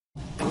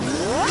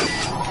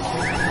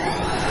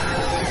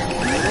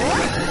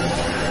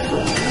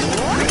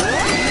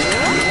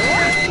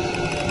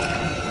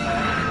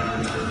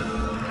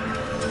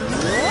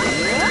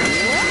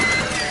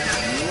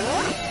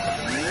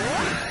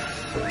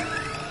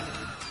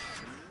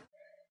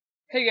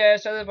Hey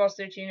guys, Boss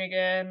 13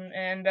 again,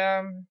 and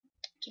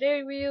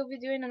today we'll be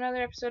doing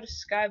another episode of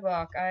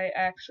Skyblock. I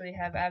actually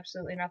have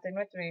absolutely nothing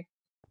with me.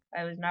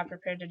 I was not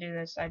prepared to do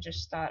this. I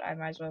just thought I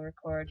might as well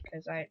record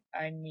because I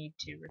need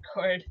to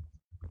record.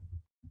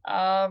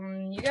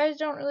 You guys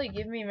don't really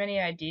give me many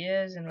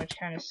ideas, and which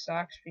kind of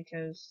sucks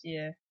because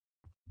yeah,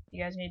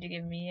 you guys need to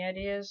give me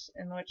ideas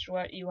in which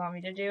what you want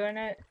me to do in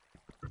it.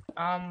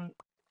 I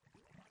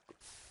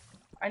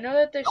know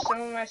that there's some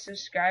of my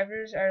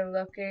subscribers are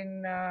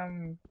looking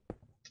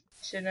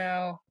to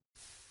know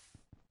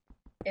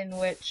in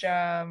which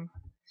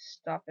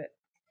stop it.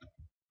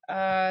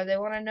 They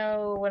want to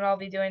know when I'll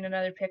be doing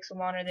another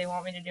Pixelmon, or they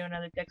want me to do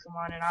another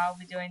Pixelmon, and I'll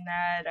be doing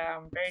that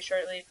very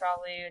shortly,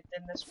 probably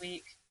within this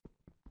week.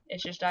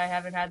 It's just I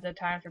haven't had the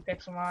time for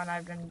Pixelmon.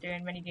 I've been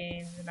doing many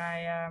games, and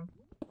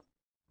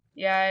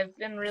yeah, I've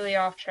been really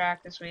off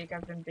track this week.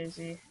 I've been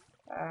busy,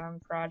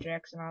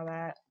 projects and all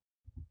that.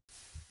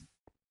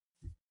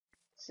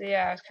 So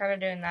yeah, I was kind of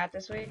doing that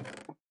this week.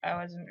 I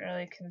wasn't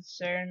really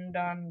concerned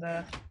on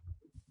the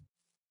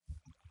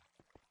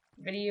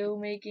video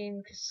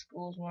making because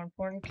school's more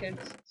important.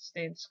 Kids,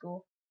 stay in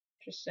school.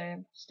 Just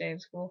saying, stay in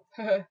school.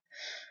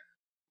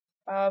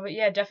 But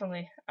yeah,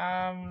 definitely.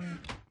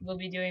 We'll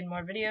be doing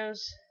more videos.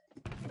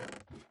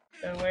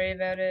 Don't worry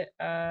about it.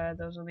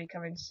 Those will be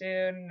coming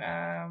soon.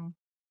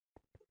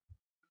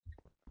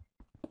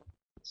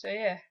 So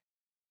yeah.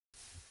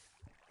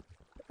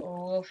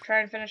 We'll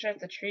try and finish up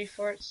the tree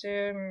fort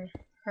soon.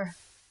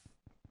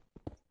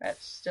 That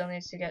still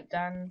needs to get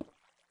done.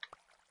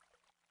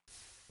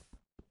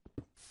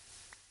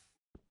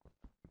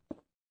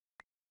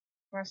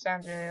 My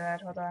sound's really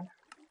loud. Hold on.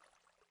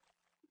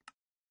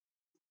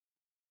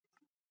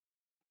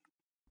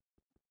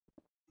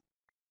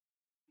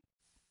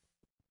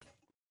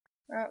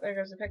 Oh, there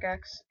goes the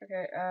pickaxe.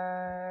 Okay,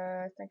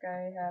 I think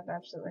I have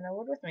absolutely no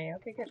wood with me.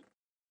 Okay, good.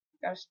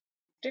 Got a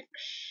stick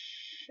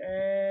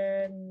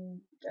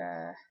and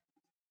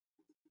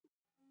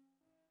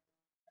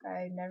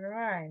I never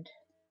mind.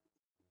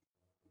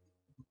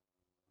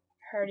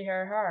 Hardy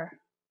har har.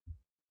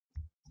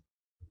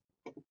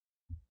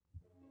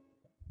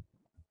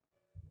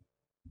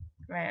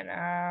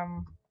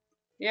 Man,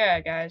 yeah,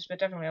 guys, but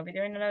definitely I'll be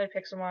doing another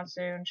Pixelmon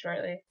soon,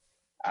 shortly.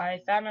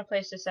 I found a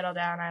place to settle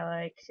down I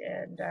like,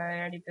 and I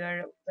already built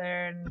it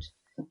there, and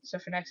so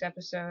for next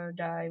episode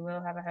I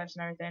will have a house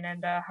and everything.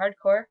 And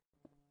hardcore,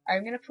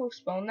 I'm gonna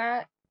postpone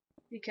that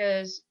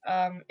because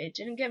it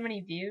didn't get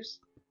many views,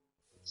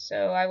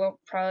 so I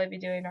won't probably be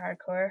doing a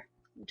hardcore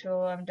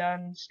until I'm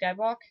done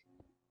Skyblock.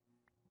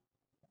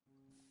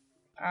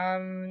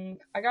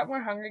 I got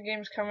more Hunger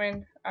Games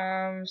coming,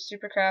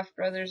 Supercraft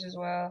Brothers as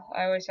well.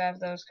 I always have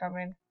those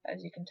coming,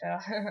 as you can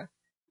tell.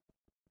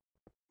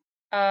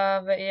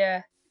 But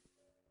yeah,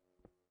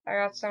 I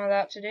got some of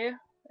that to do,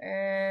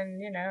 and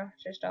you know,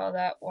 just all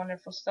that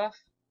wonderful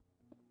stuff.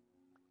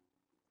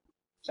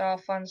 It's all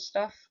fun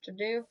stuff to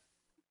do.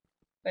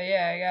 But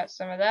yeah, I got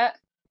some of that,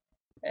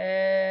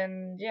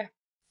 and yeah.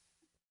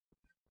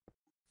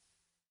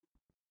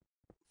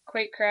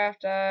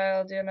 Quakecraft,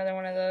 I'll do another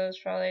one of those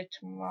probably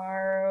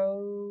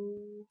tomorrow.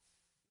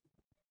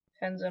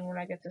 Depends on when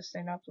I get this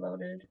thing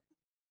uploaded.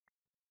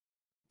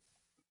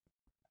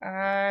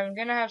 I'm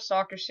gonna have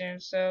soccer soon,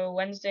 so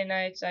Wednesday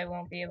nights I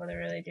won't be able to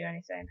really do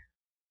anything.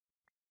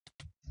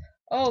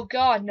 Oh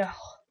god, no.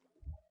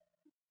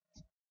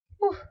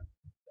 Whew.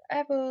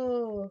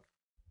 Apple.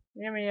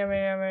 Yummy, yummy,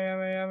 yummy,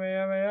 yummy, yummy,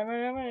 yummy, yummy,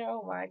 yummy.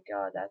 Oh my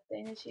god, that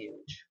thing is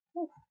huge.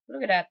 Whew.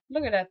 Look at that.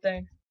 Look at that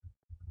thing.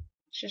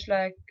 It's just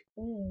like,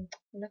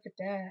 look at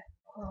that.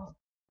 Oh.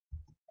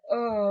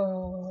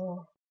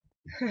 Oh.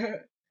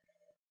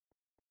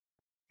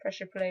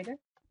 Pressure plated.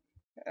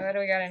 What do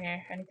we got in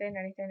here? Anything,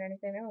 anything,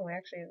 anything? Oh, we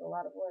actually have a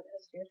lot of wood.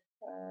 That's good.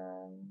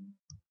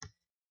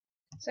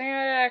 So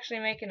I'm actually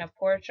making a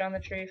porch on the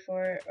tree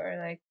for it, or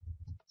like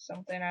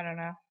something. I don't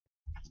know.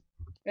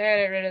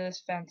 Get rid of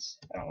this fence.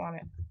 I don't want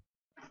it.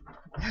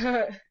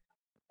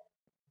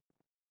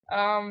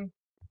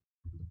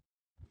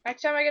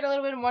 Next time I get a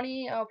little bit of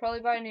money, I'll probably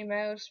buy a new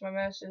mouse. My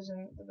mouse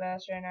isn't the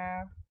best right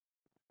now.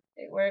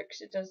 It works,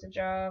 it does the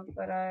job,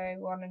 but I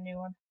want a new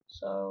one.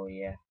 So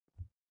yeah.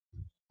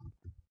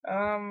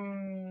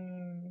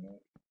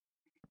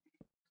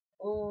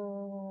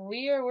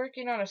 We are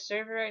working on a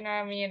server right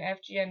now, me and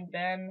FGN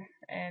Ben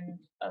and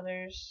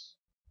others.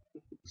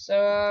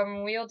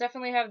 So we'll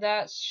definitely have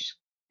that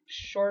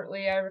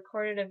shortly. I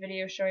recorded a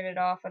video showing it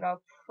off, and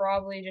I'll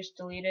probably just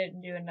delete it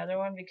and do another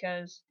one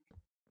because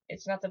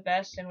it's not the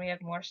best, and we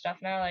have more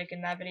stuff now. Like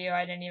in that video,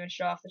 I didn't even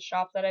show off the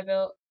shop that I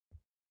built,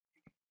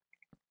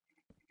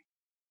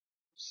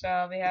 so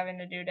I'll be having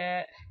to do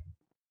that.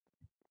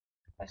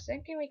 I was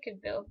thinking we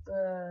could build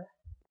the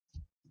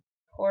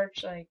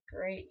porch like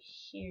right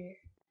here.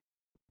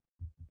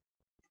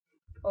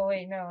 Oh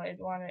wait, no, I'd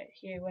want it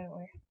here, wouldn't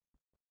we?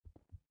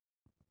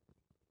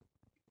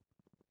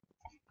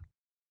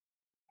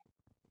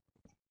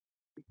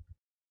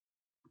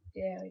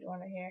 Yeah, we'd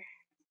want it here.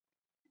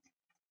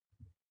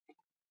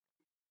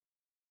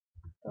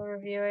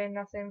 Overviewing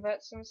nothing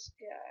but some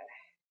sky.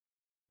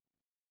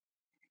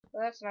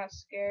 Well, that's not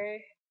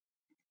scary.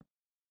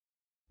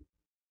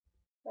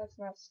 That's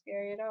not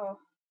scary at all.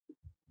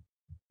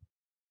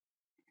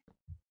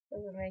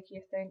 Doesn't make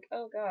you think,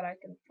 oh god, I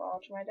can fall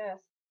to my death.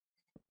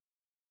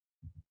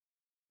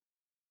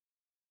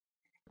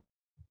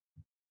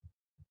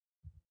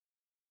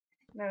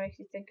 That makes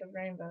you think of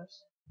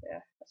rainbows. Yeah,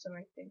 that's what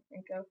makes me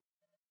think of.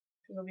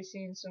 We'll be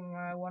seeing some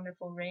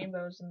wonderful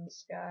rainbows in the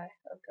sky.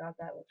 Oh god,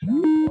 that looks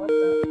wrong. What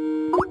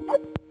the?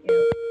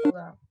 Ew, hold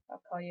on.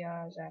 I'll call you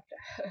ours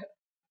after.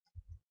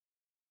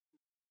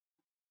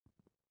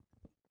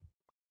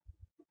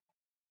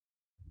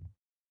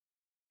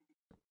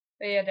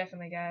 But yeah,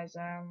 definitely guys.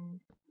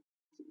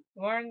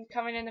 More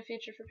coming in the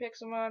future for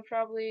Pixelmon,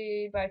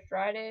 probably by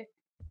Friday.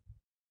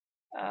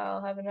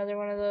 I'll have another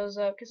one of those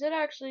up, because it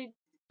actually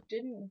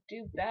didn't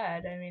do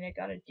bad. I mean, it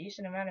got a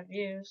decent amount of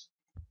views.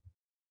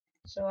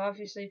 So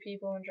obviously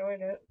people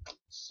enjoyed it.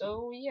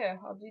 So yeah,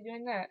 I'll be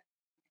doing that.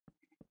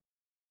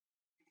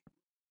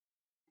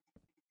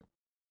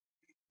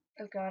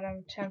 Oh god,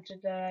 I'm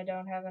tempted that I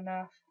don't have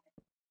enough.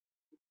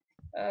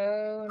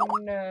 Oh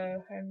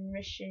no, I'm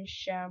missing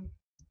some.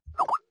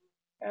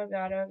 Oh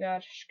god,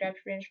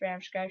 Skype's being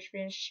spammed, Skype's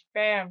being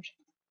spammed.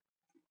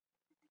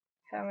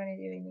 How many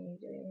do we need?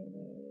 Do we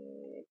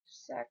need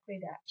exactly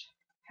that?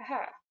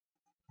 Haha.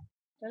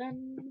 Ta-da!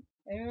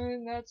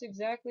 And that's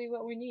exactly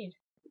what we need.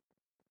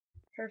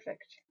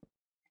 Perfect.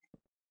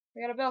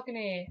 We got a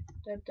balcony.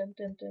 Dun dun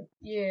dun dun.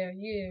 Yeah.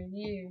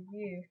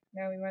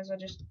 Now we might as well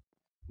just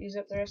use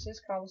up the rest of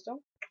this cobblestone.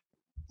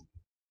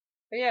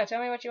 But yeah,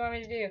 tell me what you want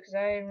me to do, because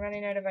I'm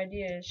running out of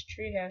ideas.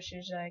 Treehouse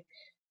is like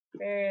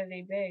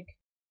fairly big.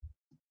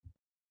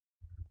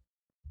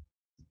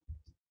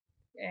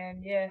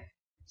 And yeah,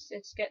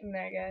 it's getting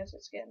there, guys.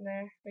 It's getting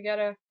there. We got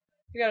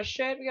a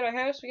shed, we got a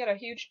house, we got a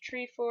huge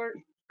tree fort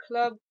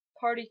club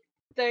party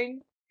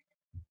thing.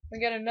 We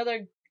got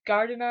another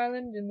garden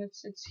island, and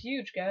it's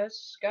huge,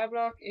 guys.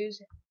 Skyblock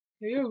is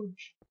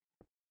huge.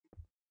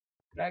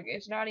 Like,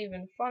 it's not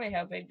even funny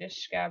how big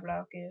this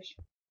skyblock is.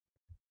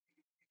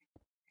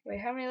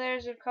 Wait, how many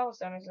layers of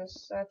cobblestone is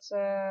this? That's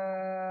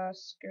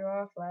screw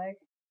off lag.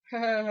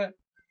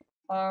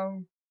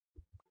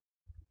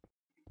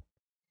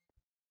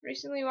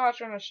 Recently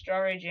watched one of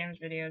Strawberry Jam's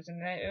videos,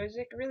 and it was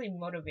like really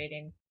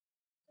motivating,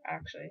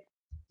 actually.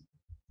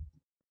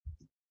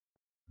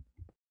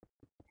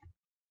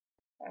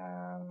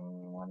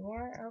 One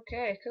more.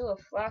 Okay, cool.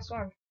 Last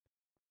one.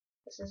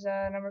 This is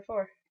number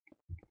 4.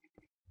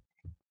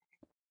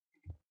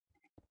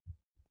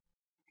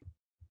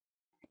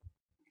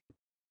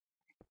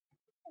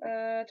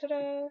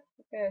 Ta-da!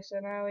 Okay, so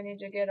now we need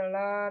to get a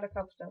lot of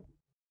cobblestone.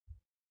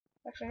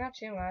 Actually, not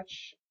too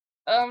much.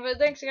 But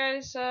thanks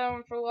guys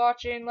for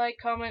watching. Like,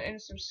 comment,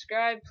 and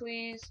subscribe,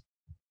 please.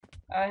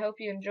 I hope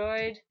you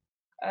enjoyed.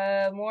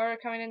 More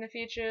coming in the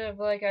future of,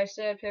 like I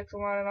said,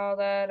 Pixelmon and all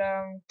that.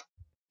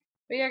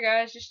 But yeah,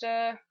 guys, just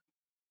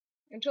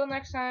until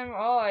next time.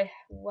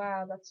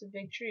 Wow, that's a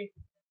big tree.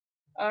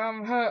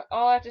 All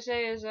I have to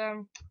say is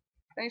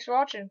thanks for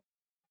watching.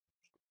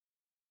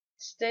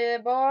 Stay a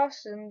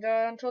boss, and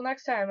until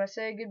next time, I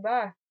say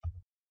goodbye.